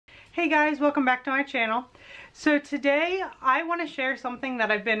Hey guys, welcome back to my channel. So today I want to share something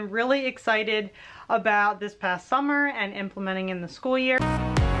that I've been really excited about this past summer and implementing in the school year.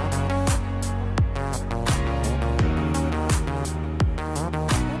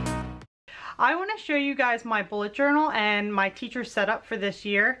 I want to show you guys my bullet journal and my teacher setup for this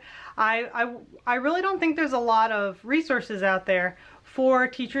year. I really don't think there's a lot of resources out there for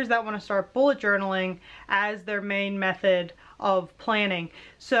teachers that want to start bullet journaling as their main method of planning.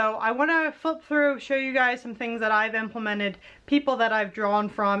 So I want to flip through, show you guys some things that I've implemented, people that I've drawn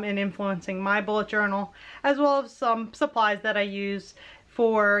from in influencing my bullet journal, as well as some supplies that I use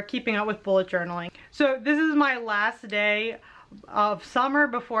for keeping up with bullet journaling. So this is my last day of summer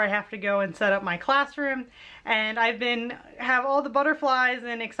before I have to go and set up my classroom, and have all the butterflies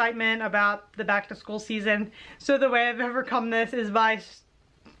and excitement about the back to school season. So the way I've overcome this is by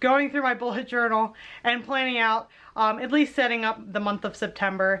going through my bullet journal and planning out, at least setting up the month of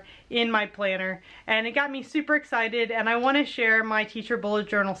September in my planner, and it got me super excited, and I want to share my teacher bullet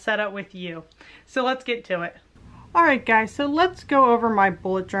journal setup with you. So let's get to it. Alright guys, so let's go over my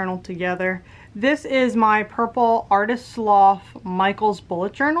bullet journal together. This is my purple Artist Sloth Michaels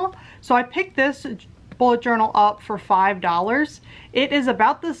bullet journal. So I picked this bullet journal up for $5. It is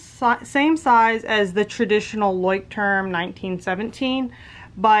about the same size as the traditional Leuchtturm 1917,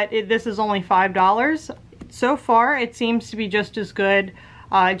 but this is only $5. So far it seems to be just as good.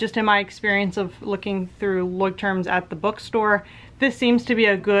 Just in my experience of looking through Leuchtturms at the bookstore, this seems to be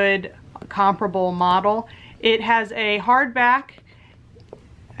a good comparable model. It has a hardback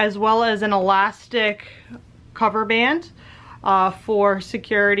as well as an elastic cover band for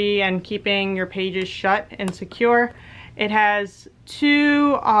security and keeping your pages shut and secure. It has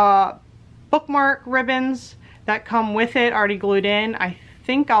two bookmark ribbons that come with it already glued in. I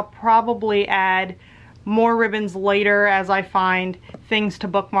think I'll probably add more ribbons later as I find things to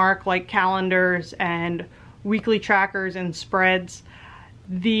bookmark, like calendars and weekly trackers and spreads.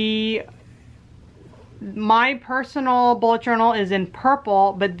 My personal bullet journal is in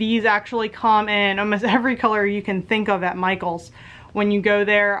purple, but these actually come in almost every color you can think of at Michaels when you go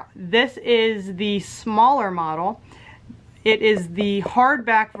there. This is the smaller model. It is the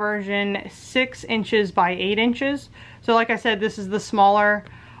hardback version, 6 inches by 8 inches. So like I said, this is the smaller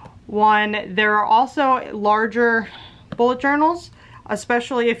one. There are also larger bullet journals,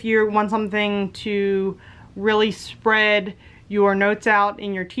 especially if you want something to really spread your notes out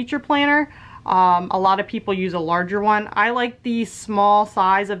in your teacher planner. A lot of people use a larger one. I like the small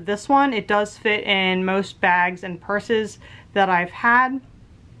size of this one. It does fit in most bags and purses that I've had.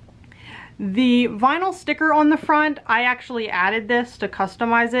 The vinyl sticker on the front, I actually added this to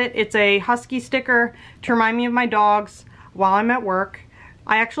customize it. It's a husky sticker to remind me of my dogs while I'm at work.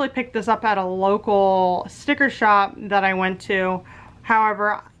 I actually picked this up at a local sticker shop that I went to.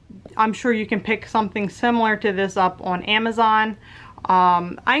 However, I'm sure you can pick something similar to this up on Amazon.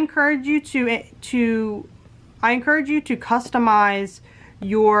 I encourage you to customize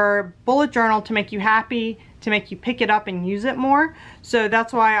your bullet journal to make you happy, to make you pick it up and use it more. So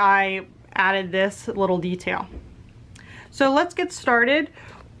that's why I added this little detail. So let's get started.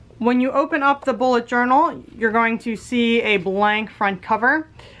 When you open up the bullet journal, you're going to see a blank front cover.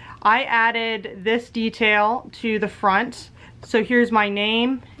 I added this detail to the front. So here's my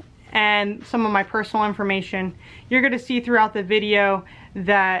name and some of my personal information. You're going to see throughout the video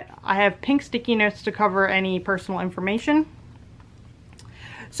that I have pink sticky notes to cover any personal information.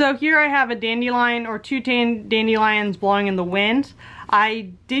 So here I have a dandelion, or two dandelions blowing in the wind. I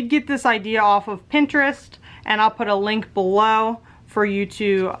did get this idea off of Pinterest, and I'll put a link below for you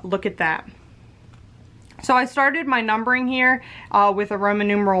to look at that. So I started my numbering here with a Roman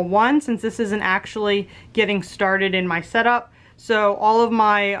numeral 1, since this isn't actually getting started in my setup. So all of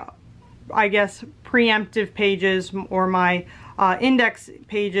my, I guess, preemptive pages or my index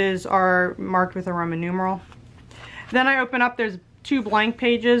pages are marked with a Roman numeral. Then I open up, there's 2 blank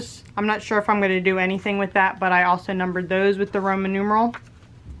pages. I'm not sure if I'm going to do anything with that, but I also numbered those with the Roman numeral.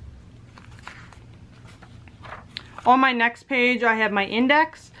 On my next page, I have my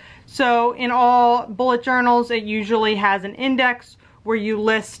index. So in all bullet journals, it usually has an index where you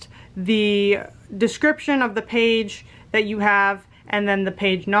list the description of the page that you have and then the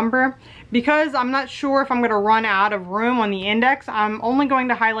page number. Because I'm not sure if I'm going to run out of room on the index, I'm only going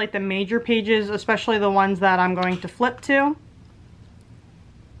to highlight the major pages, especially the ones that I'm going to flip to.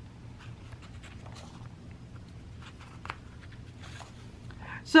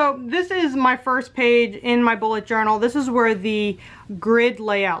 So this is my first page in my bullet journal. This is where the grid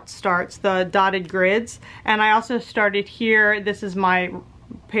layout starts, the dotted grids. And I also started here. This is my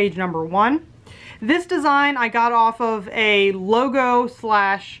page number 1. This design I got off of a logo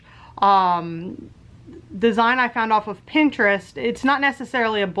slash design I found off of Pinterest. It's not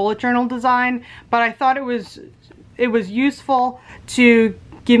necessarily a bullet journal design, but I thought it was useful to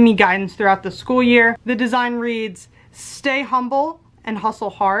give me guidance throughout the school year. The design reads, "Stay humble and hustle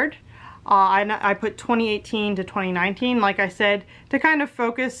hard." I put 2018 to 2019, like I said, to kind of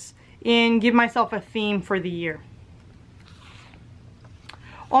focus and give myself a theme for the year.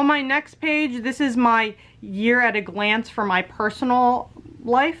 On my next page, this is my year at a glance for my personal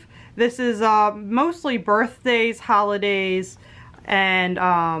life. This is mostly birthdays, holidays,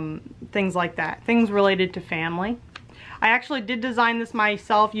 and things like that. Things related to family. I actually did design this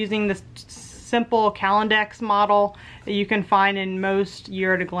myself using this simple Calendex model that you can find in most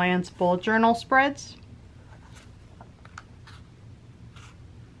year at a glance bullet journal spreads.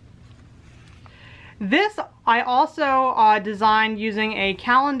 This I also designed using a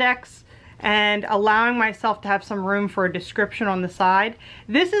Calendex and allowing myself to have some room for a description on the side.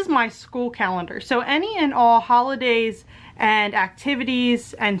 This is my school calendar. So any and all holidays and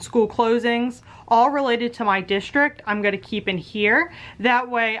activities and school closings, all related to my district, I'm going to keep in here. That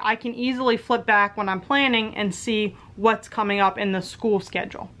way I can easily flip back when I'm planning and see what's coming up in the school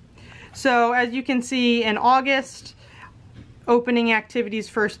schedule. So as you can see, in August, opening activities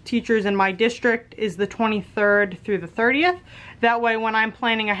for teachers in my district is the 23rd through the 30th. That way when I'm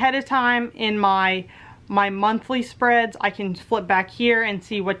planning ahead of time in my monthly spreads, I can flip back here and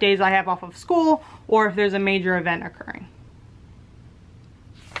see what days I have off of school or if there's a major event occurring.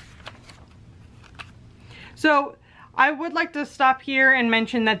 So I would like to stop here and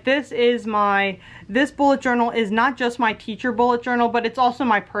mention that this bullet journal is not just my teacher bullet journal, but it's also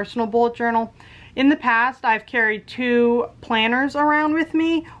my personal bullet journal. In the past, I've carried 2 planners around with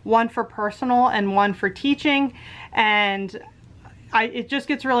me, one for personal and one for teaching, and it just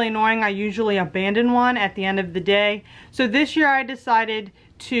gets really annoying. I usually abandon one at the end of the day. So this year I decided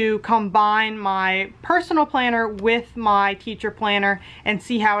to combine my personal planner with my teacher planner and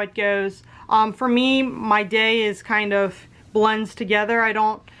see how it goes. For me, my day is kind of blends together. I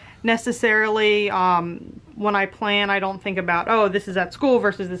don't necessarily, when I plan, I don't think about, oh, this is at school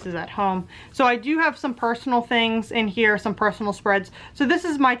versus this is at home. So I do have some personal things in here, some personal spreads. So this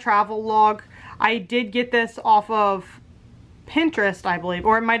is my travel log. I did get this off of Pinterest, I believe,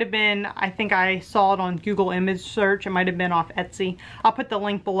 or it might have been, I think I saw it on Google image search. It might have been off Etsy. I'll put the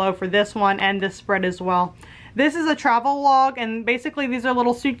link below for this one and this spread as well. This is a travel log, and basically these are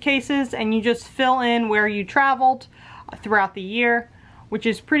little suitcases and you just fill in where you traveled throughout the year, which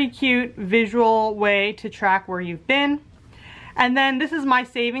is pretty cute visual way to track where you've been. And then this is my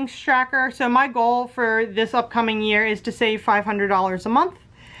savings tracker. So my goal for this upcoming year is to save $500 a month.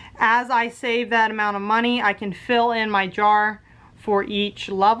 As I save that amount of money, I can fill in my jar for each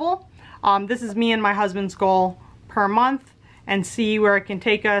level. This is me and my husband's goal per month and see where it can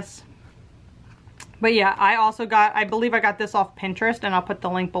take us. But yeah, I believe I got this off Pinterest, and I'll put the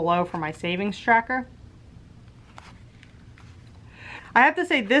link below for my savings tracker. I have to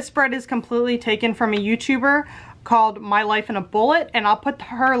say this spread is completely taken from a YouTuber called My Life in a Bullet, and I'll put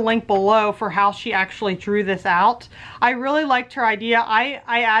her link below for how she actually drew this out. I really liked her idea. I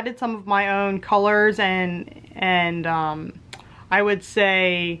added some of my own colors and I would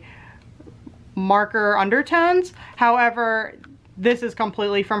say marker undertones. However, this is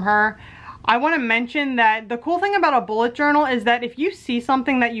completely from her. I want to mention that the cool thing about a bullet journal is that if you see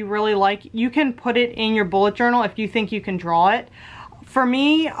something that you really like, you can put it in your bullet journal if you think you can draw it. For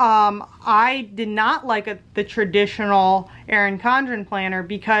me, I did not like the traditional Erin Condren planner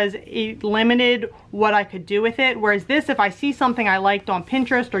because it limited what I could do with it. Whereas this, if I see something I liked on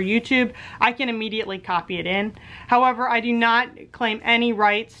Pinterest or YouTube, I can immediately copy it in. However, I do not claim any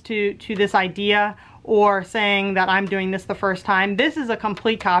rights to this idea or saying that I'm doing this the first time. This is a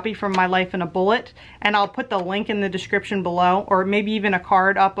complete copy from My Life in a Bullet, and I'll put the link in the description below, or maybe even a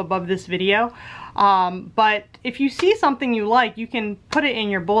card up above this video. But if you see something you like, you can put it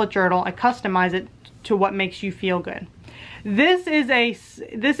in your bullet journal and customize it to what makes you feel good. This is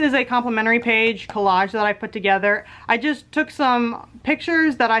a complimentary page collage that I put together. I just took some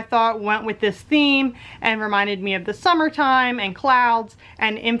pictures that I thought went with this theme and reminded me of the summertime and clouds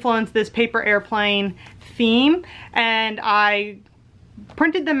and influenced this paper airplane theme. And I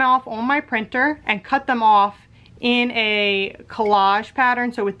printed them off on my printer and cut them off in a collage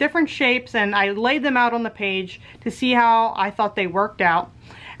pattern, so with different shapes, and I laid them out on the page to see how I thought they worked out.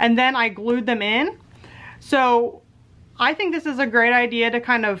 And then I glued them in. So I think this is a great idea to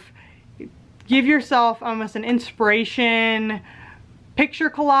kind of give yourself almost an inspiration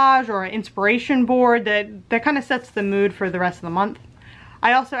picture collage or an inspiration board that kind of sets the mood for the rest of the month.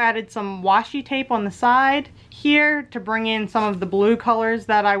 I also added some washi tape on the side here to bring in some of the blue colors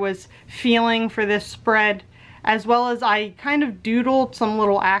that I was feeling for this spread, as well as I kind of doodled some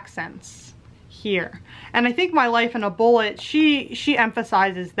little accents here. And I think My Life in a Bullet, she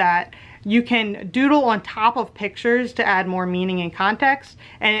emphasizes that you can doodle on top of pictures to add more meaning and context,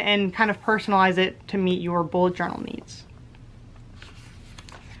 and kind of personalize it to meet your bullet journal needs.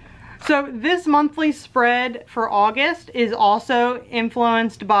 So this monthly spread for August is also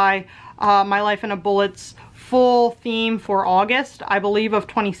influenced by My Life in a Bullet's full theme for August, I believe of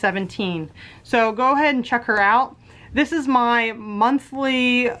 2017. So go ahead and check her out. This is my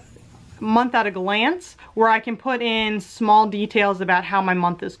monthly month at a glance, where I can put in small details about how my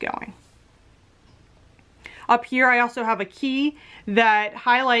month is going. Up here I also have a key that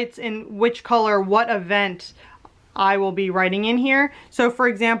highlights in which color what event I will be writing in here. So for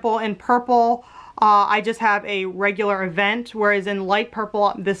example, in purple, I just have a regular event, whereas in light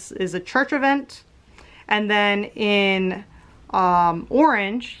purple, this is a church event. And then in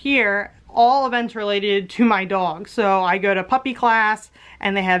orange here, all events related to my dog. So I go to puppy class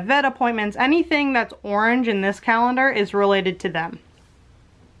and they have vet appointments. Anything that's orange in this calendar is related to them.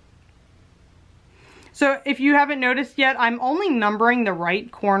 So if you haven't noticed yet, I'm only numbering the right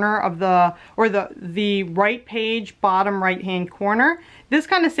corner of the right page, bottom right hand corner. This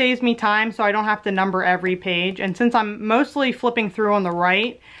kind of saves me time, so I don't have to number every page. And since I'm mostly flipping through on the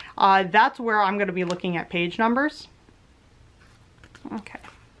right, that's where I'm going to be looking at page numbers. Okay.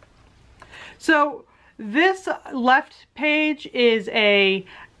 So this left page is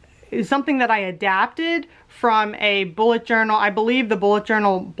something that I adapted from a bullet journal, I believe the bullet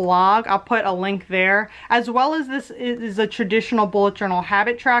journal blog. I'll put a link there, as well as this is a traditional bullet journal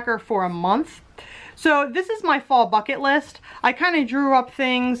habit tracker for a month. So this is my fall bucket list. I kind of drew up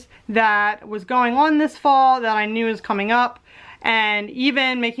things that was going on this fall that I knew was coming up, and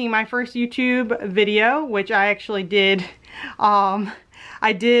even making my first YouTube video, which I actually did.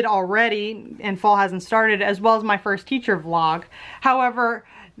 I did already, and fall hasn't started, as well as my first teacher vlog. However,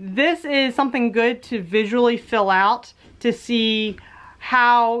 this is something good to visually fill out to see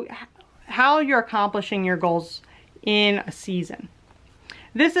how you're accomplishing your goals in a season.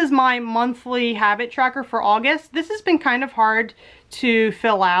 This is my monthly habit tracker for August. This has been kind of hard to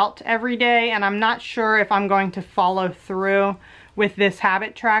fill out every day, and I'm not sure if I'm going to follow through with this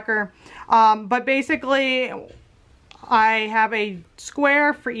habit tracker. But basically, I have a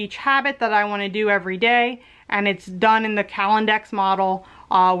square for each habit that I want to do every day, and it's done in the Calendex model,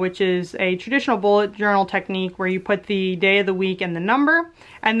 which is a traditional bullet journal technique where you put the day of the week and the number,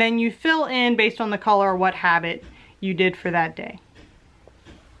 and then you fill in based on the color what habit you did for that day.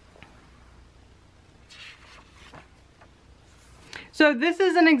 So this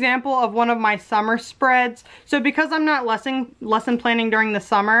is an example of one of my summer spreads. So because I'm not lesson planning during the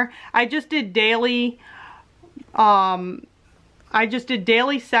summer, I just did daily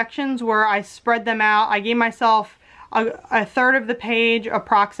sections where I spread them out. I gave myself a third of the page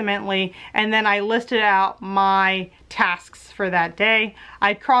approximately, and then I listed out my tasks for that day.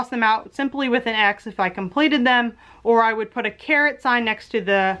 I'd cross them out simply with an X if I completed them, or I would put a caret sign next to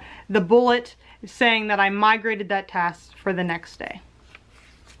the bullet saying that I migrated that task for the next day.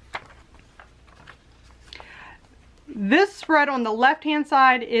 This spread on the left hand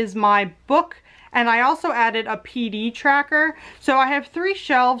side is my book, and I also added a PD tracker. So I have 3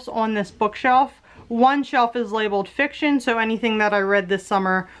 shelves on this bookshelf. One shelf is labeled fiction, so anything that I read this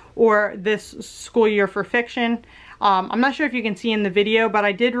summer or this school year for fiction. I'm not sure if you can see in the video, but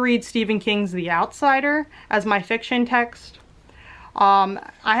I did read Stephen King's The Outsider as my fiction text.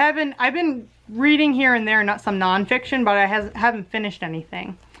 I've been reading here and there some nonfiction, but I haven't finished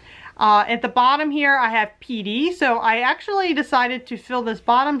anything. At the bottom here I have PD, so I actually decided to fill this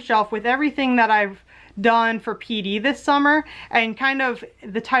bottom shelf with everything that I've done for PD this summer, and kind of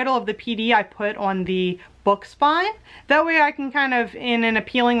the title of the PD I put on the book spine. That way I can kind of, in an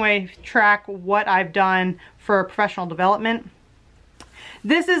appealing way, track what I've done for professional development.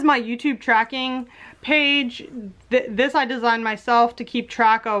 This is my YouTube tracking page. This I designed myself to keep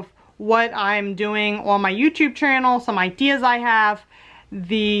track of what I'm doing on my YouTube channel, some ideas I have,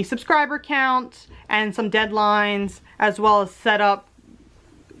 the subscriber count, and some deadlines, as well as set up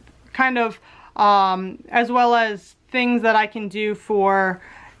kind of as well as things that I can do for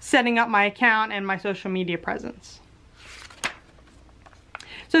setting up my account and my social media presence.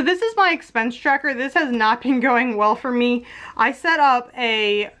 So this is my expense tracker. This has not been going well for me. I set up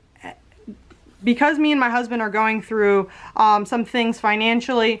because me and my husband are going through some things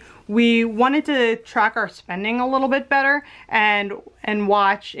financially, we wanted to track our spending a little bit better and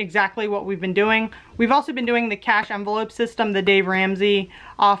watch exactly what we've been doing. We've also been doing the cash envelope system, the Dave Ramsey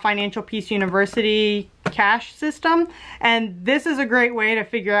Financial Peace University cash system, and this is a great way to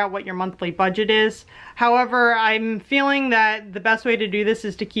figure out what your monthly budget is. However, I'm feeling that the best way to do this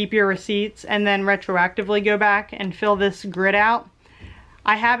is to keep your receipts and then retroactively go back and fill this grid out.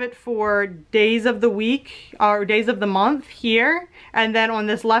 I have it for days of the week or days of the month here, and then on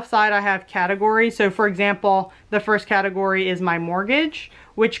this left side I have categories. So for example, the first category is my mortgage,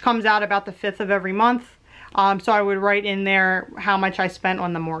 which comes out about the 5th of every month. So I would write in there how much I spent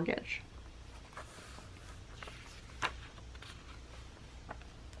on the mortgage.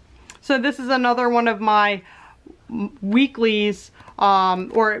 So this is another one of my weeklies,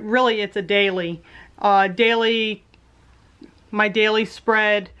 or really it's a daily, my daily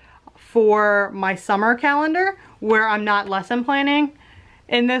spread for my summer calendar where I'm not lesson planning.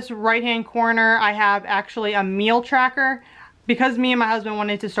 In this right hand corner I have actually a meal tracker. Because me and my husband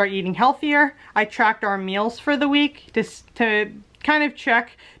wanted to start eating healthier, I tracked our meals for the week to kind of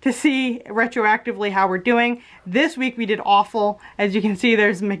check to see retroactively how we're doing. This week we did awful. As you can see,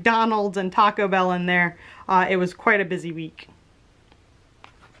 there's McDonald's and Taco Bell in there. It was quite a busy week.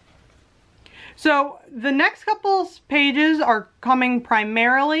 So the next couple pages are coming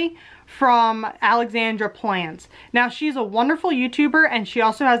primarily from Alexandra Plans. Now she's a wonderful YouTuber and she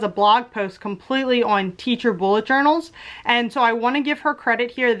also has a blog post completely on teacher bullet journals, and so I want to give her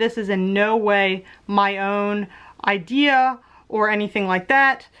credit here. This is in no way my own idea or anything like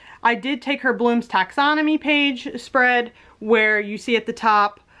that. I did take her Bloom's taxonomy page spread where you see at the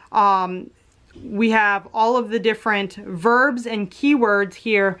top we have all of the different verbs and keywords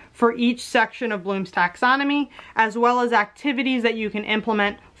here for each section of Bloom's taxonomy, as well as activities that you can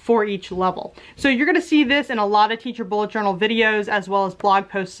implement for each level. So you're going to see this in a lot of teacher bullet journal videos as well as blog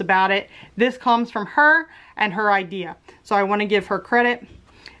posts about it. This comes from her and her idea, so I want to give her credit.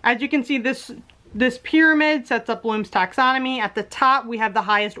 As you can see, this pyramid sets up Bloom's taxonomy. At the top we have the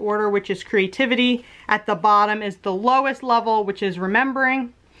highest order, which is creativity. At the bottom is the lowest level, which is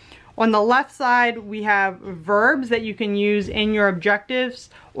remembering. On the left side we have verbs that you can use in your objectives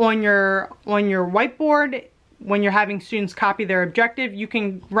on your whiteboard. When you're having students copy their objective, you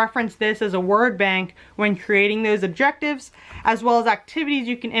can reference this as a word bank when creating those objectives, as well as activities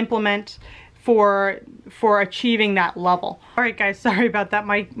you can implement for achieving that level. Alright guys, sorry about that.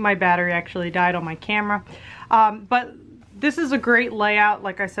 My battery actually died on my camera. But this is a great layout,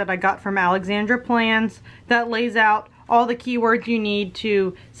 like I said, I got from Alexandra Plans, that lays out all the keywords you need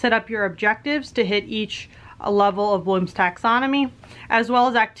to set up your objectives to hit each level of Bloom's taxonomy, as well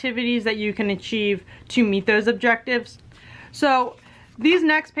as activities that you can achieve to meet those objectives. So these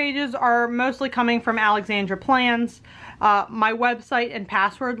next pages are mostly coming from Alexandra Plans, my website and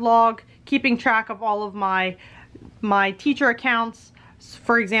password log, keeping track of all of my teacher accounts.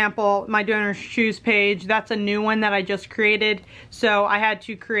 For example, my donors choose page, that's a new one that I just created, so I had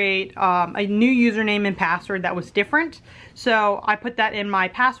to create a new username and password that was different, so I put that in my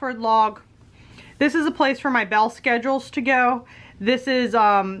password log. This is a place for my bell schedules to go. This is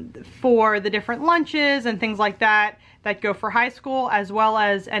for the different lunches and things like that go for high school, as well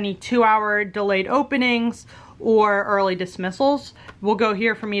as any 2-hour delayed openings or early dismissals will go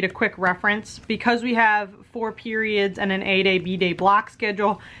here for me to quick reference. Because we have 4 periods and an A-day, B-day block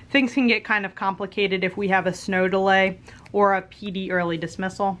schedule, things can get kind of complicated if we have a snow delay or a PD early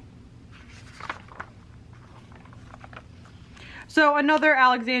dismissal. So another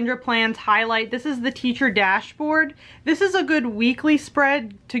Alexandra Plans highlight, this is the teacher dashboard. This is a good weekly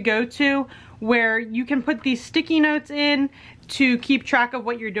spread to go to where you can put these sticky notes in to keep track of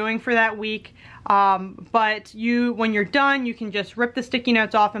what you're doing for that week. But when you're done, you can just rip the sticky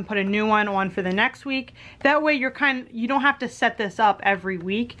notes off and put a new one on for the next week. That way you don't have to set this up every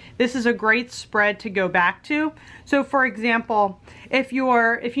week. This is a great spread to go back to. So for example, if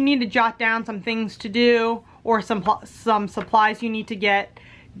you need to jot down some things to do or some supplies you need to get,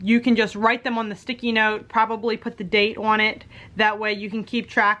 you can just write them on the sticky note, probably put the date on it. That way you can keep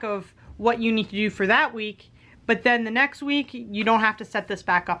track of what you need to do for that week, but then the next week you don't have to set this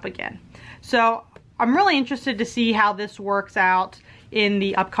back up again. So I'm really interested to see how this works out in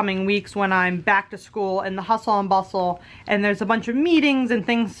the upcoming weeks when I'm back to school and the hustle and bustle and there's a bunch of meetings and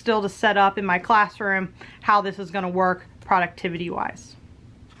things still to set up in my classroom, how this is going to work productivity wise.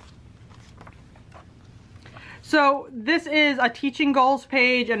 So this is a teaching goals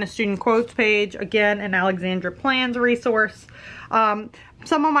page and a student quotes page, again an Alexandra Plans resource.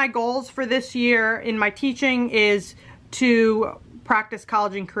 Some of my goals for this year in my teaching is to practice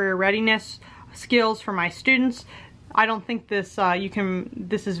college and career readiness. skills for my students. I don't think this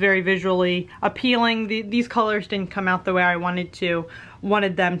this is very visually appealing. These colors didn't come out the way I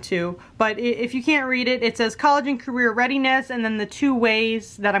wanted them to. But if you can't read it, it says college and career readiness, and then the 2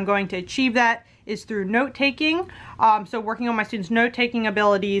 ways that I'm going to achieve that is through note-taking. So working on my students' note-taking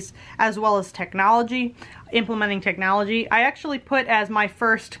abilities, as well as technology, implementing technology. I actually put as my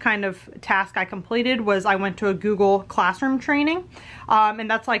first kind of task I completed was I went to a Google Classroom training,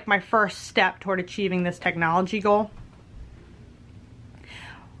 and that's like my first step toward achieving this technology goal.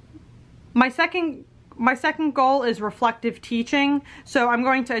 My second goal is reflective teaching. So I'm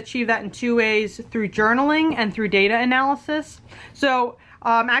going to achieve that in 2 ways, through journaling and through data analysis. So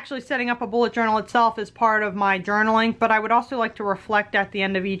actually setting up a bullet journal itself is part of my journaling, but I would also like to reflect at the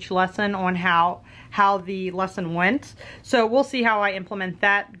end of each lesson on how the lesson went. So we'll see how I implement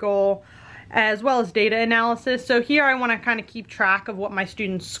that goal, as well as data analysis. So here I want to kind of keep track of what my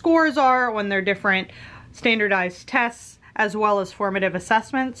students' scores are on their different standardized tests, as well as formative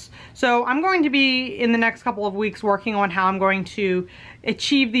assessments. So I'm going to be, in the next couple of weeks, working on how I'm going to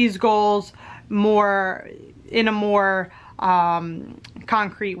achieve these goals in a more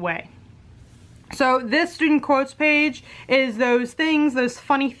concrete way. So this student quotes page is those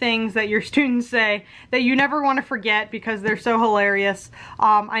funny things that your students say that you never want to forget because they're so hilarious.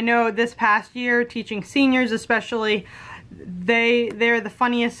 I know this past year, teaching seniors especially, they're the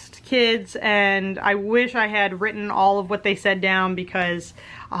funniest kids, and I wish I had written all of what they said down because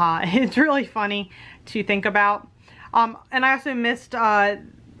it's really funny to think about. And I also missed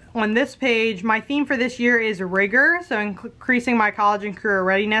on this page, my theme for this year is rigor, so increasing my college and career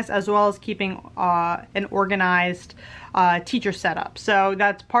readiness, as well as keeping an organized teacher setup. So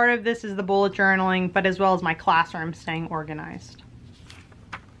that's part of this is the bullet journaling, but as well as my classroom staying organized.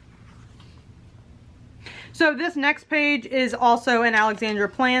 So this next page is also an Alexandra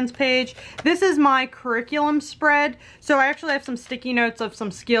plans page. This is my curriculum spread. So I actually have some sticky notes of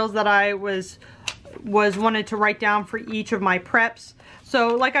some skills that I wanted to write down for each of my preps.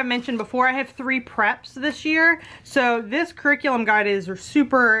 So like I mentioned before, I have 3 preps this year. So this curriculum guide is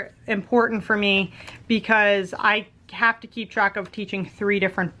super important for me because I have to keep track of teaching 3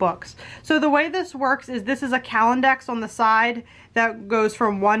 different books. So the way this works is this is a calendex on the side that goes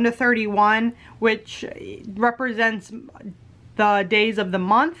from 1 to 31, which represents the days of the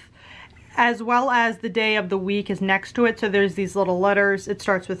month, as well as the day of the week is next to it. So there's these little letters. It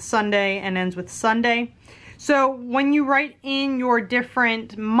starts with Sunday and ends with Sunday. So when you write in your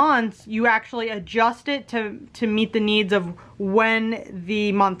different months, you actually adjust it to meet the needs of when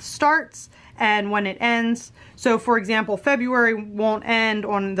the month starts and when it ends. So for example, February won't end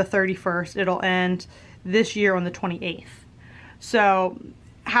on the 31st. It'll end this year on the 28th. So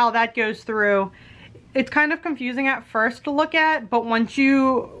how that goes through, it's kind of confusing at first to look at, but once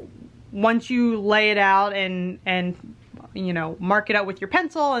you lay it out and you know, mark it out with your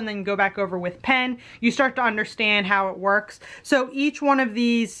pencil and then go back over with pen, you start to understand how it works. So each one of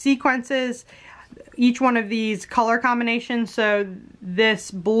these sequences, each one of these color combinations, so this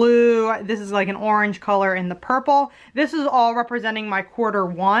blue, this is like an orange color, and the purple, this is all representing my quarter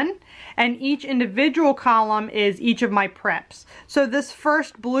 1, and each individual column is each of my preps. So this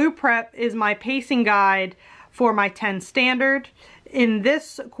first blue prep is my pacing guide for my 10 standard. In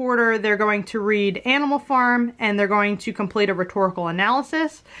this quarter, they're going to read Animal Farm, and they're going to complete a rhetorical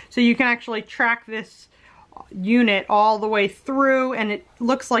analysis. So you can actually track this unit all the way through, and it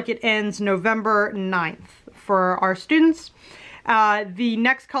looks like it ends November 9th for our students. The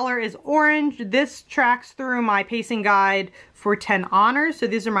next color is orange. This tracks through my pacing guide for 10 honors. So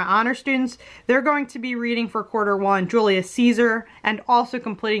these are my honor students. They're going to be reading for quarter 1 Julius Caesar, and also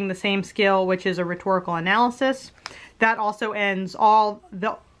completing the same skill, which is a rhetorical analysis. That also ends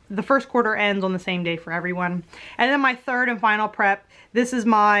the first quarter ends on the same day for everyone. And then my third and final prep, this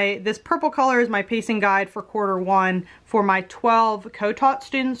purple color is my pacing guide for quarter 1 for my 12 co-taught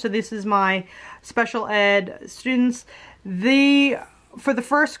students. So this is my special ed students. For the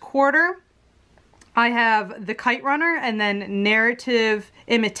first quarter, I have the kite runner and then narrative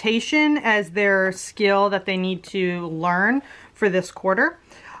imitation as their skill that they need to learn for this quarter.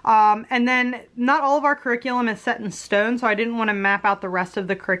 And then not all of our curriculum is set in stone, so I didn't want to map out the rest of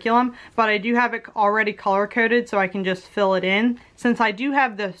the curriculum, but I do have it already color coded so I can just fill it in, since I do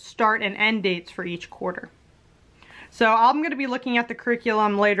have the start and end dates for each quarter. So I'm going to be looking at the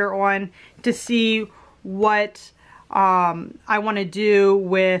curriculum later on to see what I want to do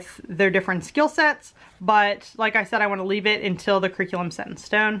with their different skill sets, but like I said, I want to leave it until the curriculum's set in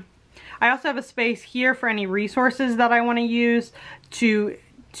stone. I also have a space here for any resources that I want to use to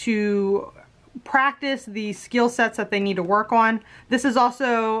practice the skill sets that they need to work on. This is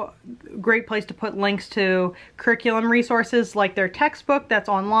also a great place to put links to curriculum resources like their textbook that's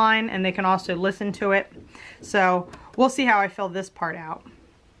online, and they can also listen to it. So we'll see how I fill this part out.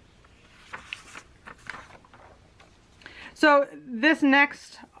 So this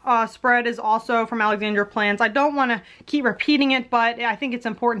next spread is also from Alexandra Plans. I don't want to keep repeating it, but I think it's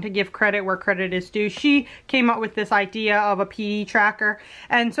important to give credit where credit is due. She came up with this idea of a PD tracker,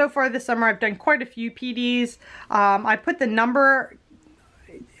 and so far this summer I've done quite a few PDs. I put the number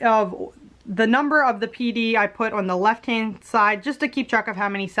of the PD I put on the left hand side just to keep track of how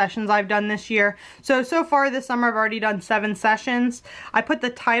many sessions I've done this year. So far this summer I've already done 7 sessions. I put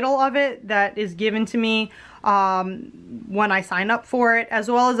the title of it that is given to me when I sign up for it, as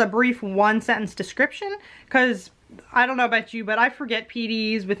well as a brief 1-sentence description, because I don't know about you, but I forget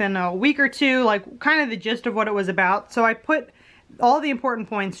PDs within a week or two, like kind of the gist of what it was about. So I put all the important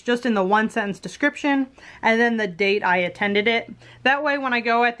points just in the 1-sentence description, and then the date I attended it. That way when I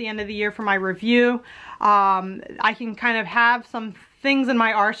go at the end of the year for my review, I can kind of have some things in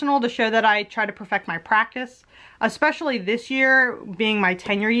my arsenal to show that I try to perfect my practice. Especially this year, being my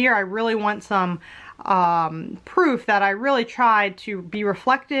tenure year, I really want some proof that I really tried to be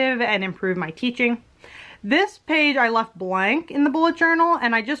reflective and improve my teaching. This page I left blank in the bullet journal,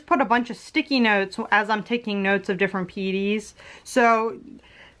 and I just put a bunch of sticky notes as I'm taking notes of different PDs. So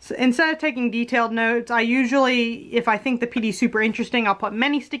instead of taking detailed notes, I usually, if I think the PD is super interesting, I'll put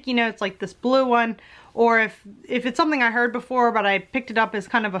many sticky notes like this blue one. Or if it's something I heard before but I picked it up as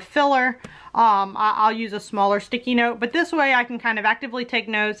kind of a filler, I'll use a smaller sticky note. But this way I can kind of actively take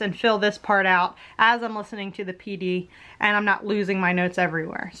notes and fill this part out as I'm listening to the PD, and I'm not losing my notes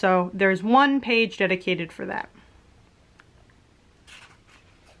everywhere. So there's 1 page dedicated for that.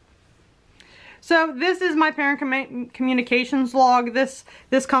 So this is my parent communications log. This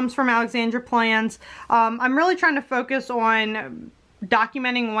comes from Alexandra Plans. I'm really trying to focus on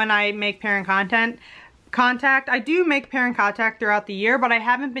documenting when I make parent contact. I do make parent contact throughout the year, but I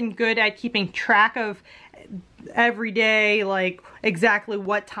haven't been good at keeping track of every day, like exactly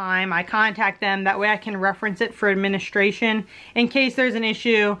what time I contact them. That way I can reference it for administration in case there's an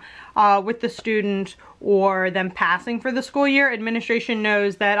issue with the student or them passing for the school year. Administration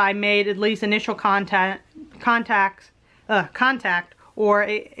knows that I made at least initial contact or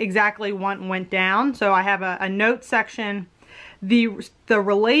exactly what went down. So I have a note section. The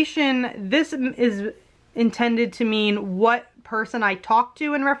relation, this is intended to mean what person I talk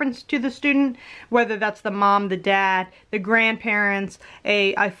to in reference to the student, whether that's the mom, the dad, the grandparents,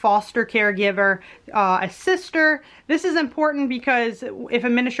 a foster caregiver, a sister. This is important because if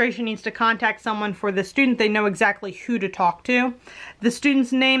administration needs to contact someone for the student, they know exactly who to talk to, the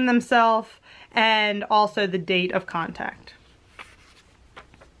student's name themselves, and also the date of contact.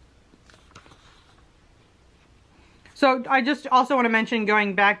 So I just also want to mention,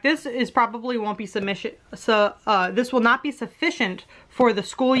 going back, this is probably won't be submission. So this will not be sufficient for the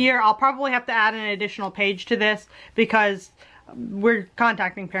school year. I'll probably have to add an additional page to this because we're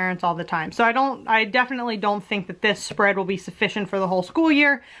contacting parents all the time. So I definitely don't think that this spread will be sufficient for the whole school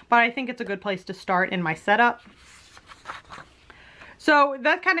year, but I think it's a good place to start in my setup. So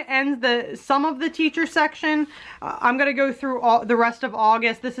that kind of ends some of the teacher section. I'm going to go through the rest of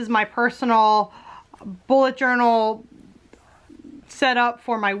August. This is my personal bullet journal set up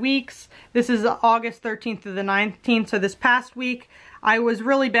for my weeks. This is August 13th to the 19th. So this past week I was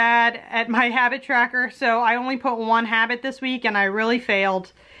really bad at my habit tracker, so I only put 1 habit this week and I really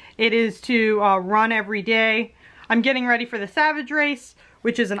failed. It is to run every day. I'm getting ready for the Savage Race,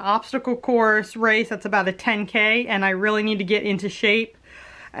 which is an obstacle course race that's about a 10K, and I really need to get into shape.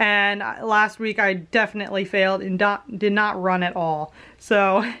 And last week I definitely failed and did not run at all.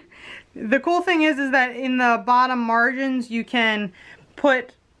 So the cool thing is that in the bottom margins you can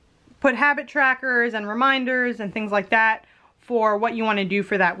put habit trackers and reminders and things like that for what you want to do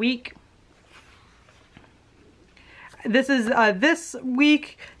for that week. This is this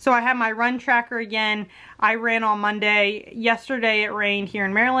week, so I have my run tracker again. I ran on Monday. Yesterday it rained here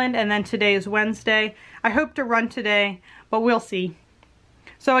in Maryland, and then today is Wednesday. I hope to run today, but we'll see.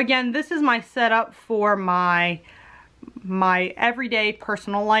 So again, this is my setup for my everyday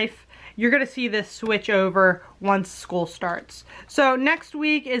personal life. You're going to see this switch over once school starts. So next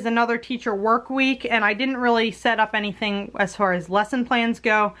week is another teacher work week, and I didn't really set up anything as far as lesson plans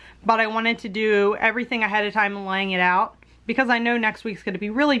go, but I wanted to do everything ahead of time and laying it out because I know next week's going to be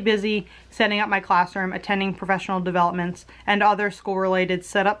really busy setting up my classroom, attending professional developments, and other school-related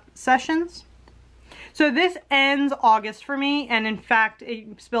setup sessions. So this ends August for me, and in fact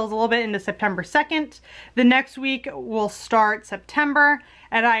it spills a little bit into September 2nd. The next week will start September,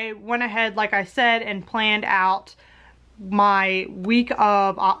 and I went ahead, like I said, and planned out my week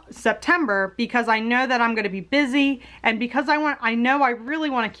of September because I know that I'm going to be busy, and because I know I really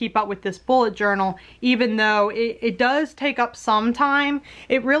want to keep up with this bullet journal, even though it does take up some time.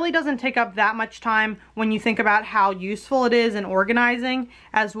 It really doesn't take up that much time when you think about how useful it is in organizing,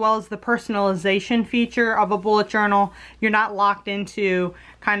 as well as the personalization feature of a bullet journal. You're not locked into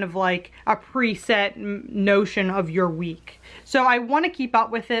kind of like a preset notion of your week. So I want to keep up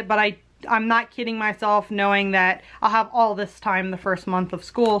with it, but I'm not kidding myself knowing that I'll have all this time the first month of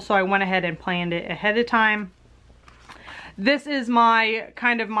school, so I went ahead and planned it ahead of time. This is my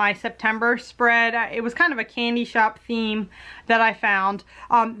kind of my September spread. It was kind of a candy shop theme that I found.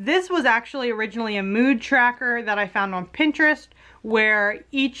 This was actually originally a mood tracker that I found on Pinterest, where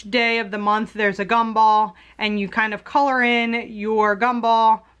each day of the month there's a gumball and you kind of color in your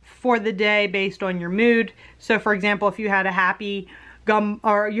gumball for the day based on your mood. So for example, if you had a happy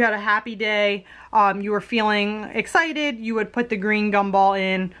day, you were feeling excited, you would put the green gumball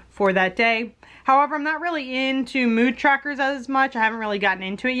in for that day. However, I'm not really into mood trackers as much. I haven't really gotten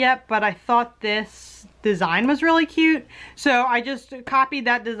into it yet, but I thought this design was really cute. So I just copied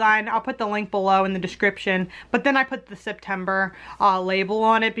that design. I'll put the link below in the description, but then I put the September label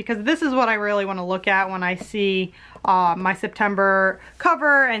on it because this is what I really want to look at when I see my September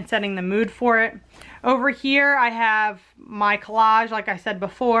cover and setting the mood for it. Over here I have my collage. Like I said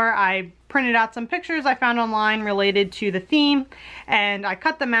before, I printed out some pictures I found online related to the theme, and I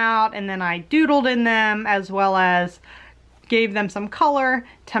cut them out and then I doodled in them, as well as gave them some color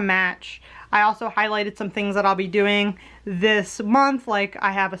to match. I also highlighted some things that I'll be doing this month, like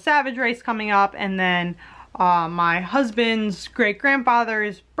I have a Savage race coming up, and then my husband's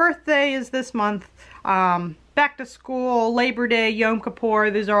great-grandfather's birthday is this month, back to school, Labor Day, Yom Kippur.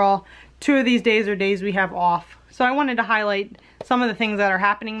 These are all two of these days are days we have off. So I wanted to highlight some of the things that are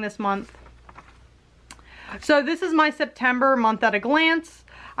happening this month. So this is my September month at a glance.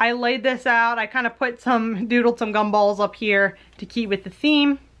 I laid this out. I kind of doodled some gumballs up here to keep with the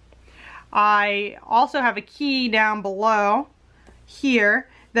theme. I also have a key down below here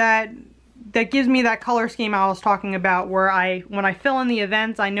that gives me that color scheme I was talking about, where when I fill in the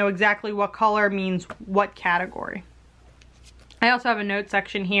events, I know exactly what color means what category. I also have a note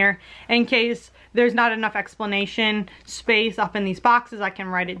section here in case there's not enough explanation space up in these boxes. I can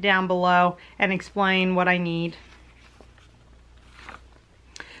write it down below and explain what I need.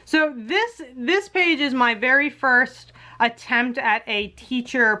 So this page is my very first attempt at a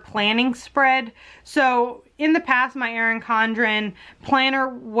teacher planning spread. So in the past, my Erin Condren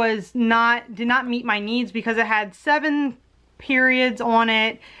planner did not meet my needs because it had 7 periods on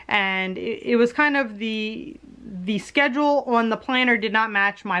it, and it was kind of the schedule on the planner did not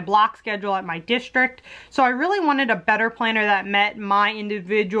match my block schedule at my district. So I really wanted a better planner that met my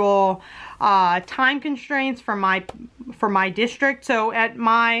individual time constraints for my district. So at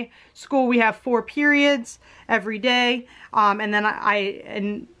my school we have 4 periods every day, and then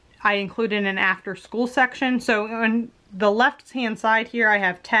I included an after school section. So on the left hand side here I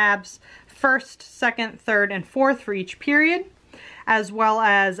have tabs 1st, 2nd, 3rd, and 4th for each period, as well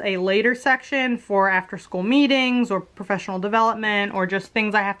as a later section for after school meetings or professional development or just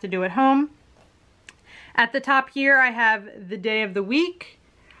things I have to do at home. At the top here I have the day of the week,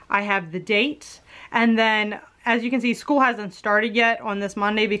 I have the date, and then as you can see, school hasn't started yet on this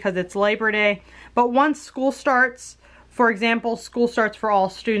Monday because it's Labor Day, but once school starts, for example, school starts for all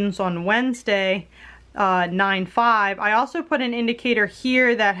students on Wednesday, 9/5. I also put an indicator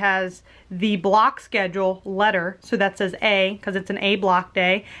here that has the block schedule letter, so that says A because it's an A block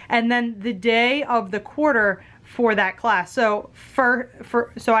day, and then the day of the quarter for that class. So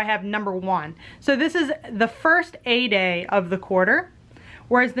so I have number 1. So this is the first A day of the quarter,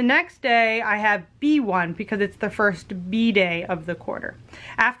 whereas the next day I have B1 because it's the first B day of the quarter.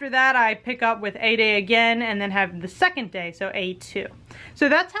 After that I pick up with A day again and then have the second day, so A2. So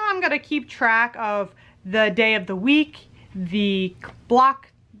that's how I'm going to keep track of the day of the week, the block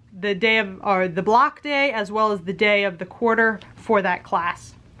day, as well as the day of the quarter for that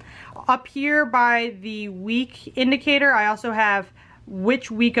class. Up here by the week indicator, I also have which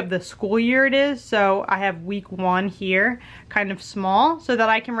week of the school year it is. So I have week 1 here, kind of small, so that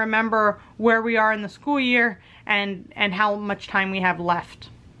I can remember where we are in the school year and how much time we have left.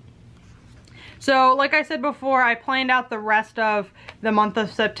 So like I said before, I planned out the rest of the month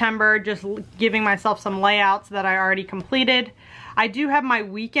of September, just giving myself some layouts that I already completed. I do have my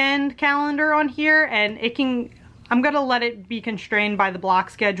weekend calendar on here, and I'm gonna let it be constrained by the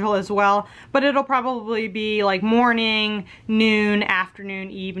block schedule as well, but it'll probably be like morning, noon, afternoon,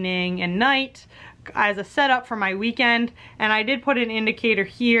 evening, and night as a setup for my weekend. And I did put an indicator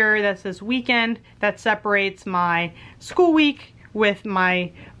here that says weekend that separates my school week with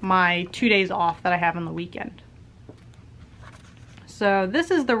my 2 days off that I have on the weekend. So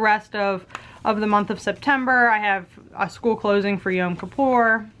this is the rest of the month of September. I have a school closing for Yom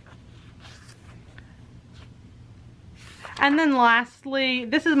Kippur. And then lastly,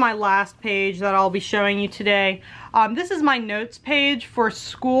 this is my last page that I'll be showing you today. This is my notes page for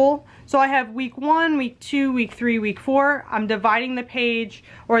school. So I have week 1, week 2, week 3, week 4. I'm dividing the page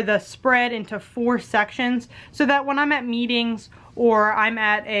or the spread into 4 sections so that when I'm at meetings or I'm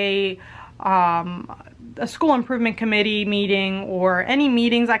at a school improvement committee meeting or any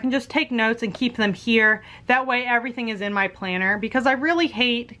meetings, I can just take notes and keep them here. That way everything is in my planner, because I really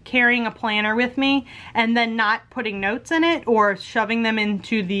hate carrying a planner with me and then not putting notes in it or shoving them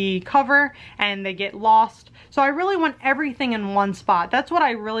into the cover and they get lost. So I really want everything in one spot. That's what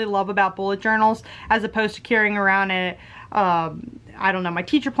I really love about bullet journals, as opposed to carrying around I don't know, my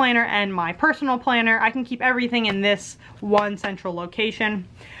teacher planner and my personal planner. I can keep everything in this one central location.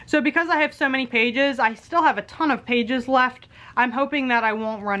 So because I have so many pages, I still have a ton of pages left. I'm hoping that I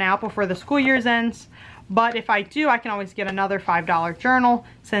won't run out before the school year ends, but if I do, I can always get another $5 journal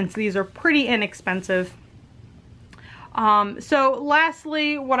since these are pretty inexpensive. So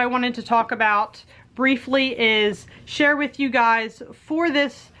lastly, what I wanted to talk about briefly is share with you guys for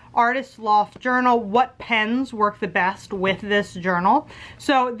this Artist Loft journal what pens work the best with this journal.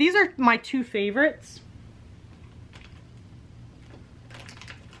 So these are my 2 favorites.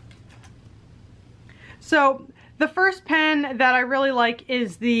 So the first pen that I really like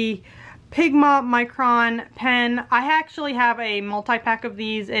is the Pigma Micron pen. I actually have a multi-pack of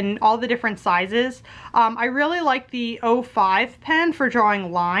these in all the different sizes. I really like the 05 pen for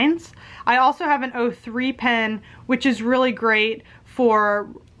drawing lines. I also have an 03 pen, which is really great for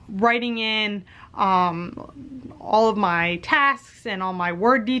writing in all of my tasks and all my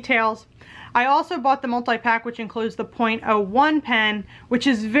word details. I also bought the multi-pack, which includes the .01 pen, which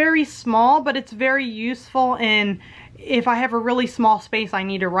is very small, but it's very useful in if I have a really small space I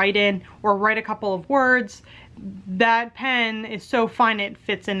need to write in or write a couple of words. That pen is so fine it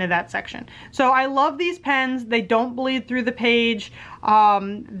fits into that section. So I love these pens. They don't bleed through the page.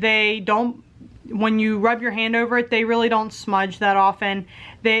 They don't, when you rub your hand over it, they really don't smudge that often.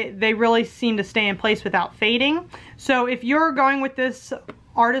 They really seem to stay in place without fading. So if you're going with this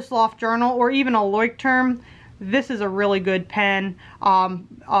Artist Loft journal or even a Leuchtturm, this is a really good pen,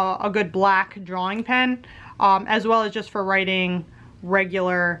 a good black drawing pen, as well as just for writing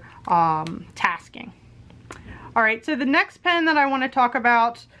regular tasking. Alright, so the next pen that I want to talk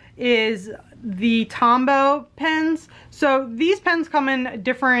about is the Tombow pens. So these pens come in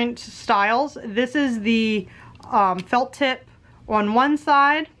different styles. This is the felt tip on one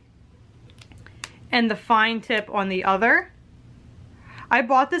side and the fine tip on the other. I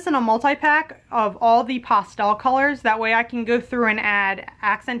bought this in a multi-pack of all the pastel colors. That way I can go through and add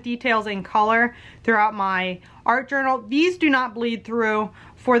accent details in color throughout my art journal. These do not bleed through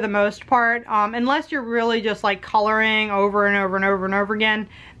for the most part, unless you're really just like coloring over and over and over and over again.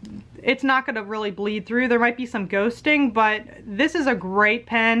 It's not going to really bleed through. There might be some ghosting, but this is a great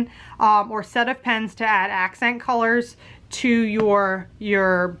pen or set of pens to add accent colors to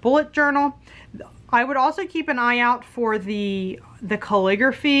your bullet journal. I would also keep an eye out for the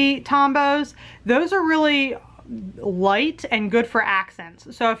calligraphy Tombows. Those are really light and good for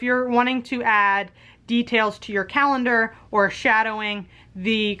accents. So if you're wanting to add details to your calendar or shadowing,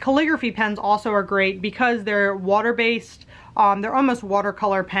 the calligraphy pens also are great because they're water-based. They're almost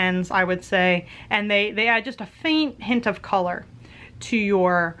watercolor pens, I would say, and they add just a faint hint of color to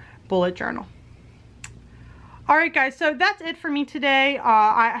your bullet journal. Alright guys, so that's it for me today.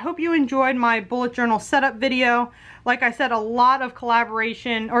 I hope you enjoyed my bullet journal setup video. Like I said, a lot of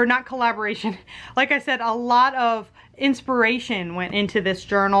collaboration, or not collaboration, like I said, a lot of inspiration went into this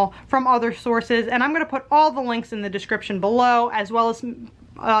journal from other sources, and I'm going to put all the links in the description below, as well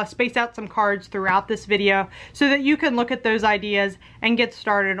as space out some cards throughout this video so that you can look at those ideas and get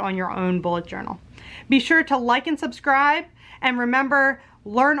started on your own bullet journal. Be sure to like and subscribe, and remember,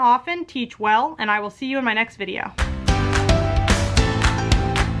 learn often, teach well, and I will see you in my next video.